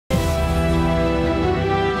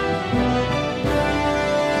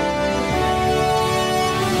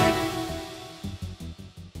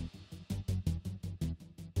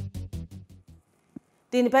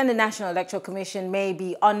The Independent National Electoral Commission may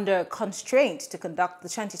be under constraint to conduct the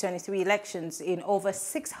 2023 elections in over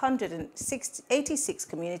 686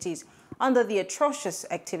 communities under the atrocious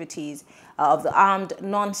activities of the armed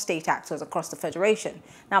non-state actors across the Federation.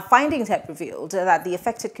 Now, findings have revealed that the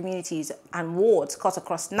affected communities and wards cut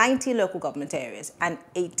across 90 local government areas and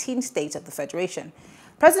 18 states of the Federation.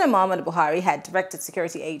 President Muhammadu Buhari had directed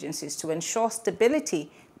security agencies to ensure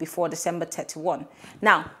stability before December 31.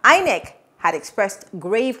 Now, INEC had expressed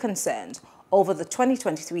grave concerns over the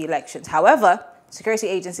 2023 elections. However, security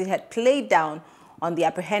agencies had played down on the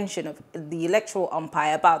apprehension of the electoral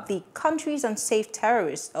umpire about the country's unsafe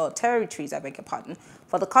territories, for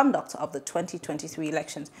the conduct of the 2023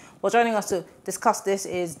 elections. Well, joining us to discuss this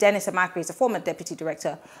is Dennis Amachree, the former Deputy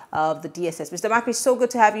Director of the DSS. Mr. Amachree, so good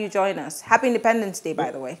to have you join us. Happy Independence Day, by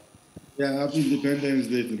the way. Yeah, happy Independence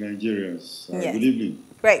Day to Nigerians. Yes. Good evening.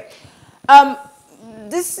 Great.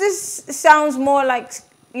 This sounds more like,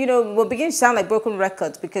 we're beginning to sound like broken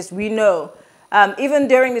records, because we know even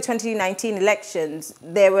during the 2019 elections,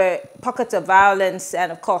 there were pockets of violence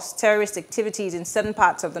and, of course, terrorist activities in certain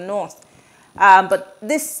parts of the north. But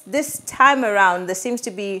this time around, there seems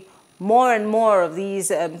to be more and more of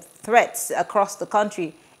these threats across the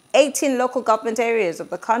country. 18 local government areas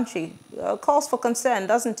of the country calls for concern,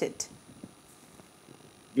 doesn't it?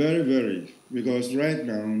 Very, very. Because right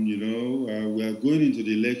now, we are going into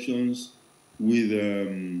the elections with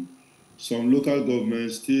some local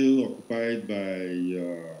governments still occupied by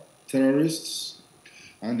terrorists.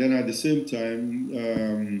 And then at the same time,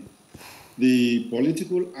 the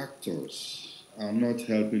political actors are not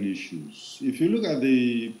helping issues. If you look at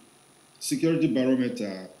the security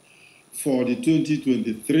barometer for the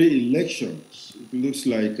 2023 elections, it looks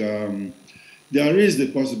like there is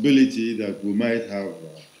the possibility that we might have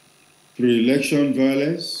pre-election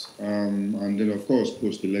violence, and then, of course,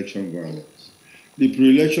 post-election violence. The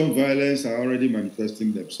pre-election violence are already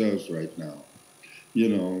manifesting themselves right now,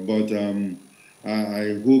 but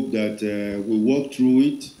I hope that we walk through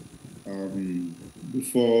it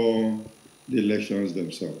before the elections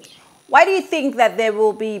themselves. Why do you think that there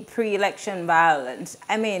will be pre-election violence?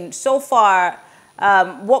 I mean, so far,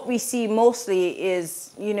 what we see mostly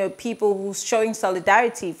is, people who's showing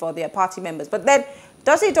solidarity for their party members. But then,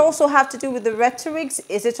 does it also have to do with the rhetorics?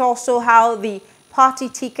 Is it also how the party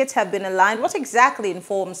tickets have been aligned? What exactly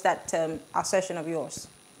informs that assertion of yours?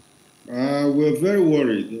 We're very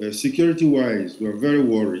worried, security-wise, we're very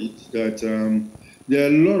worried that there are a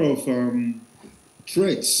lot of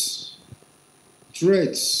threats,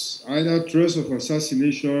 either threats of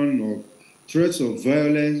assassination or threats of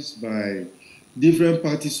violence by different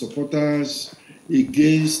party supporters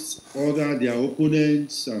against their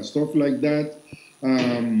opponents and stuff like that.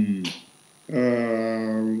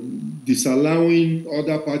 Disallowing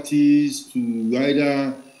other parties to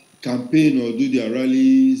either campaign or do their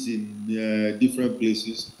rallies in different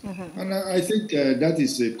places. Mm-hmm. And I think that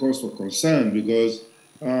is a cause for concern, because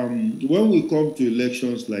when we come to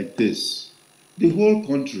elections like this, the whole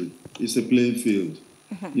country is a playing field,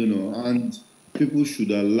 mm-hmm. And people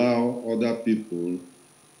should allow other people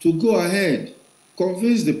to go ahead,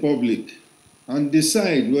 convince the public, and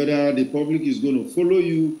decide whether the public is going to follow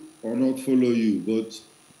you or not follow you, but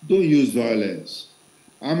don't use violence.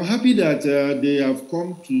 I'm happy that they have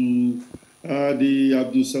come to the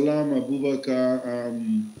Abdul Salam Abubakar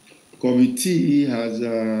committee has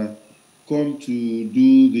come to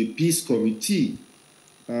do the peace committee,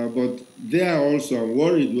 but they are also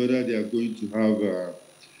worried whether they are going to have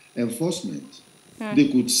enforcement. They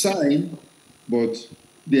could sign, but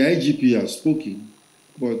the IGP has spoken,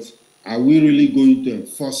 but are we really going to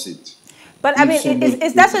enforce it? But I mean,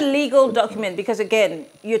 is that a legal document? Because again,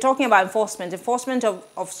 you're talking about enforcement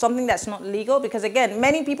of something that's not legal. Because again,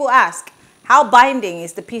 many people ask, how binding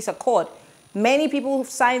is the peace accord? Many people who've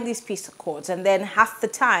signed these peace accords, and then half the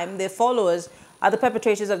time their followers are the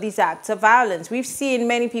perpetrators of these acts of violence. We've seen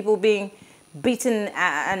many people being beaten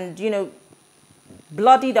and,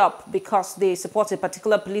 bloodied up because they support a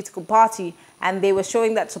particular political party and they were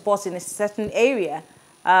showing that support in a certain area,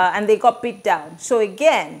 and they got beat down. So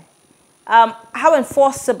again, how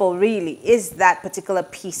enforceable really is that particular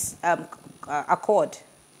peace accord?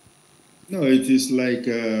 No, it is like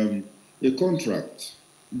a contract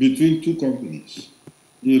between two companies.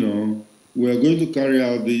 We are going to carry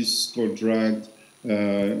out this contract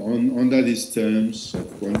under these terms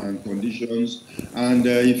and conditions. And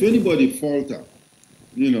if anybody falter,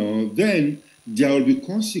 then there will be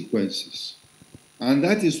consequences. And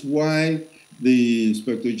that is why the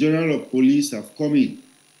Inspector General of Police have come in.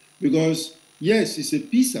 Because, yes, it's a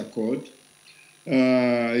peace accord,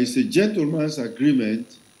 it's a gentleman's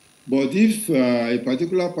agreement, But if a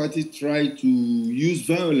particular party try to use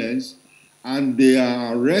violence and they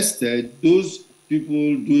are arrested, those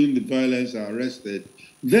people doing the violence are arrested,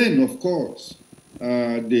 then of course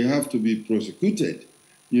they have to be prosecuted,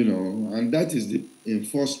 you know, and that is the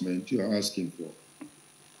enforcement you are asking for.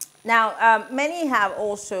 Now, many have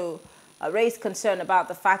also raised concern about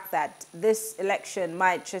the fact that this election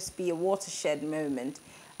might just be a watershed moment.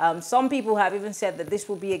 Some people have even said that this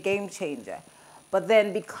will be a game changer. But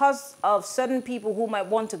then because of certain people who might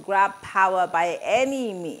want to grab power by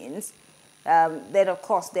any means, then of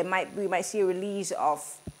course we might see a release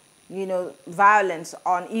of, you know, violence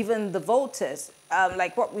on even the voters,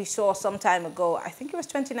 like what we saw some time ago. I think it was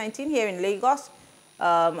 2019 here in Lagos,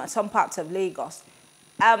 some parts of Lagos.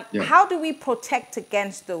 Yeah. How do we protect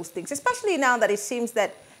against those things, especially now that it seems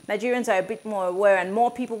that Nigerians are a bit more aware and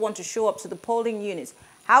more people want to show up to the polling units?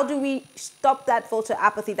 How do we stop that voter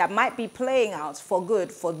apathy that might be playing out for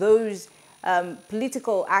good for those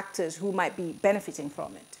political actors who might be benefiting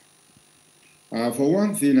from it? For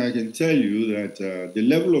one thing, I can tell you that the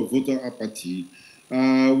level of voter apathy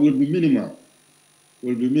will be minimal.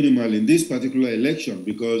 Will be minimal in this particular election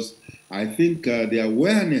because I think the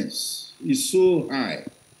awareness is so high.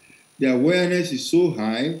 The awareness is so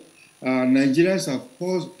high. Nigerians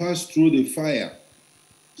have passed through the fire.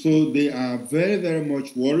 So they are very, very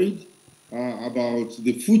much worried about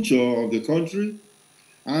the future of the country.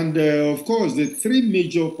 And of course, the three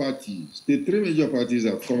major parties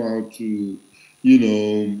have come out to, you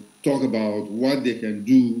know, talk about what they can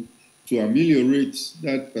do to ameliorate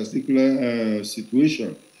that particular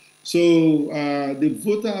situation. So the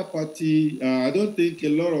voter apathy, I don't think a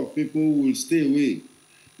lot of people will stay away.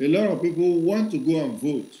 A lot of people want to go and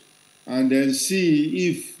vote and then see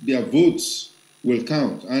if their votes will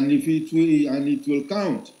count, and if it will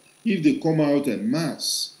count if they come out en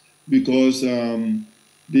masse, because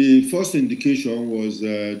the first indication was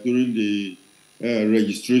during the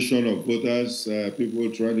registration of voters, people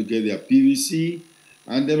trying to get their PVC,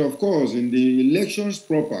 and then of course in the elections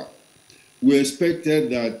proper, we expected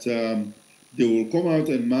that they will come out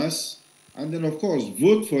en masse, and then of course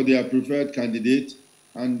vote for their preferred candidate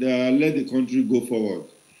and let the country go forward.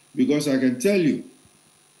 Because I can tell you,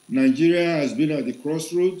 Nigeria has been at the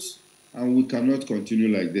crossroads, and we cannot continue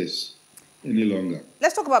like this any longer.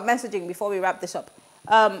 Let's talk about messaging before we wrap this up.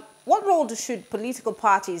 What role should political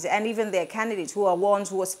parties and even their candidates, who are ones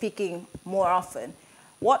who are speaking more often,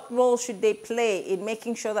 what role should they play in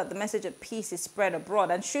making sure that the message of peace is spread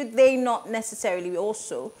abroad? And should they not necessarily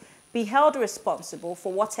also be held responsible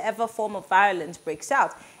for whatever form of violence breaks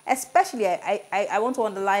out? Especially, I want to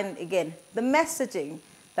underline again, the messaging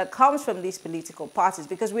that comes from these political parties,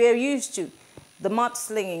 because we are used to the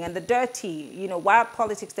mudslinging and the dirty, you know, wild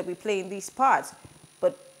politics that we play in these parts.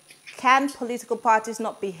 But can political parties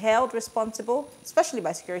not be held responsible, especially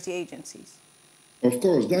by security agencies? Of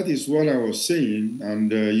course, that is what I was saying. And,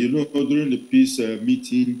 you know, during the peace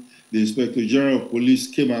meeting, the Inspector General of Police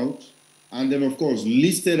came out and then, of course,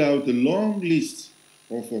 listed out a long list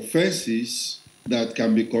of offenses that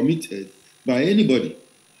can be committed by anybody.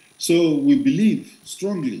 So we believe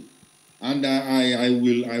strongly, and I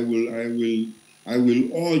will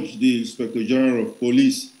urge the Inspector General of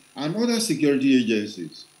Police and other security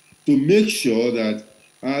agencies to make sure that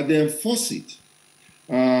they enforce it.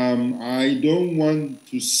 I don't want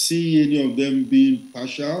to see any of them being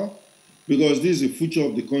partial, because this is the future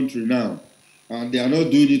of the country now, and they are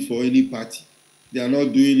not doing it for any party. They are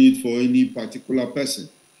not doing it for any particular person.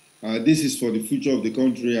 This is for the future of the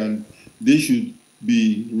country, and they should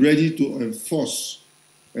be ready to enforce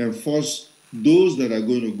those that are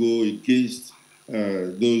going to go against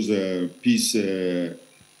those peace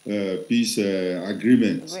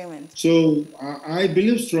agreements. So I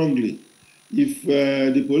believe strongly, if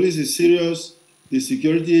the police is serious, the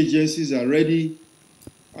security agencies are ready,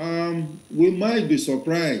 we might be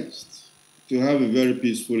surprised to have a very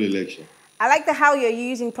peaceful election. I like how you're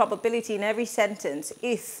using probability in every sentence.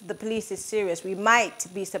 If the police is serious, we might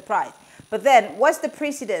be surprised. But then, what's the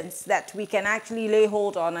precedence that we can actually lay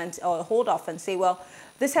hold on or hold off and say, well,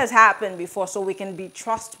 this has happened before, so we can be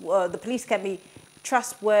the police can be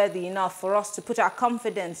trustworthy enough for us to put our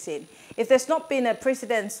confidence in. If there's not been a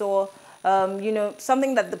precedence or you know,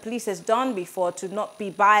 something that the police has done before, to not be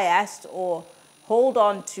biased or hold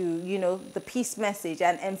on to, you know, the peace message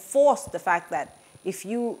and enforce the fact that if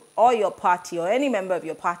you or your party or any member of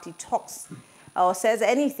your party talks or says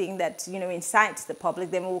anything that, you know, incites the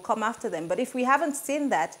public, then we will come after them. But if we haven't seen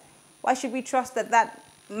that, why should we trust that that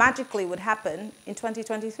magically would happen in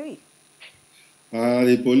 2023?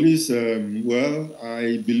 The police, well,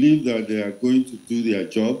 I believe that they are going to do their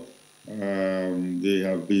job They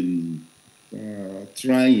have been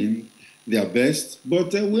trying their best,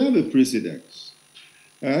 but we have a precedent.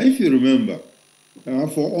 If you remember,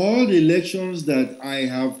 for all the elections that I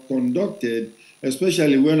have conducted,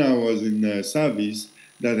 especially when I was in service,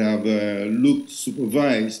 that have looked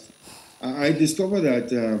supervised, I discovered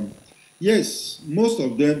that, yes, most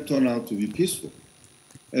of them turn out to be peaceful,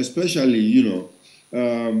 especially,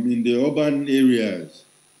 in the urban areas.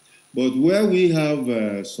 But where we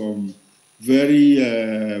have some very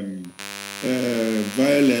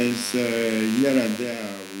violence here and there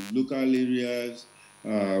with local areas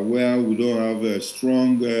where we don't have a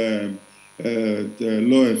strong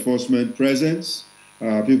law enforcement presence,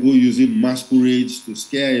 people using masquerades to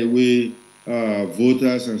scare away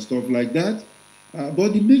voters and stuff like that.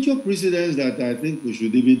 But the major precedents that I think we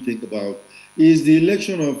should even think about is the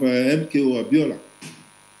election of MKO Abiola.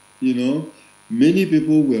 You know, many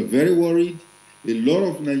people were very worried. A lot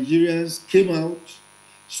of Nigerians came out,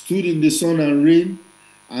 stood in the sun and rain,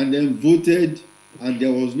 and then voted, and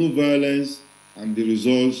there was no violence, and the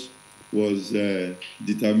results was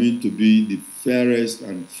determined to be the fairest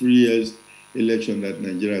and freest election that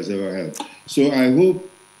Nigeria has ever had. So I hope,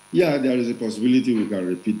 yeah, there is a possibility we can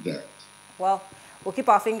repeat that. Well, we'll keep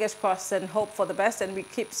our fingers crossed and hope for the best, and we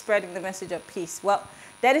keep spreading the message of peace. Well,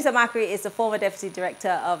 Dennis Amachree is the former Deputy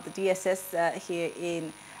Director of the DSS here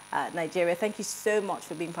in Nigeria. Thank you so much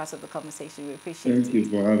for being part of the conversation. We appreciate it. Thank you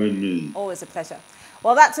for having me. Always a pleasure.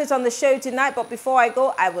 Well, that's it on the show tonight, but before I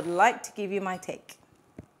go, I would like to give you my take.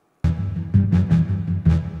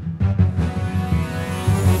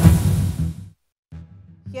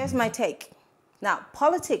 Here's my take. Now,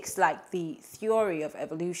 politics, like the theory of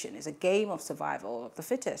evolution, is a game of survival of the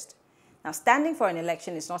fittest. Now, standing for an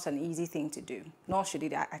election is not an easy thing to do, nor should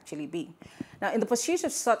it actually be. Now, in the pursuit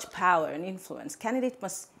of such power and influence, candidates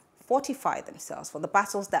must fortify themselves for the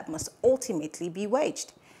battles that must ultimately be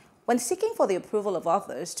waged. When seeking for the approval of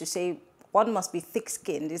others, to say one must be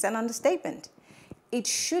thick-skinned is an understatement. It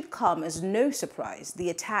should come as no surprise, the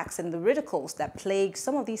attacks and the ridicules that plague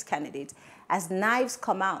some of these candidates as knives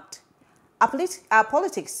come out. Our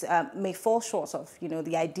politics may fall short of,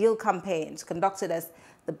 the ideal campaigns conducted as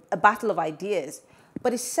a battle of ideas,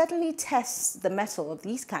 but it certainly tests the mettle of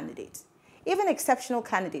these candidates. Even exceptional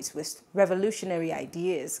candidates with revolutionary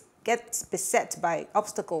ideas get beset by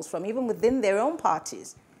obstacles from even within their own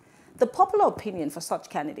parties. The popular opinion for such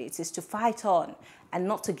candidates is to fight on and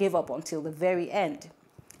not to give up until the very end.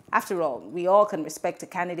 After all, we all can respect a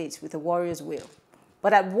candidate with a warrior's will.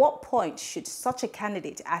 But at what point should such a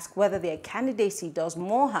candidate ask whether their candidacy does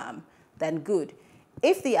more harm than good?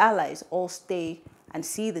 If the allies all stay and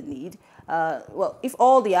see the need, if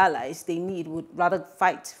all the allies they need would rather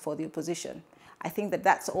fight for the opposition, I think that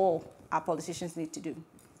that's all our politicians need to do.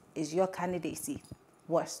 Is your candidacy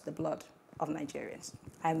worth the blood of Nigerians?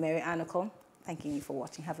 I'm Mary Anacom, thanking you for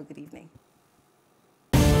watching. Have a good evening.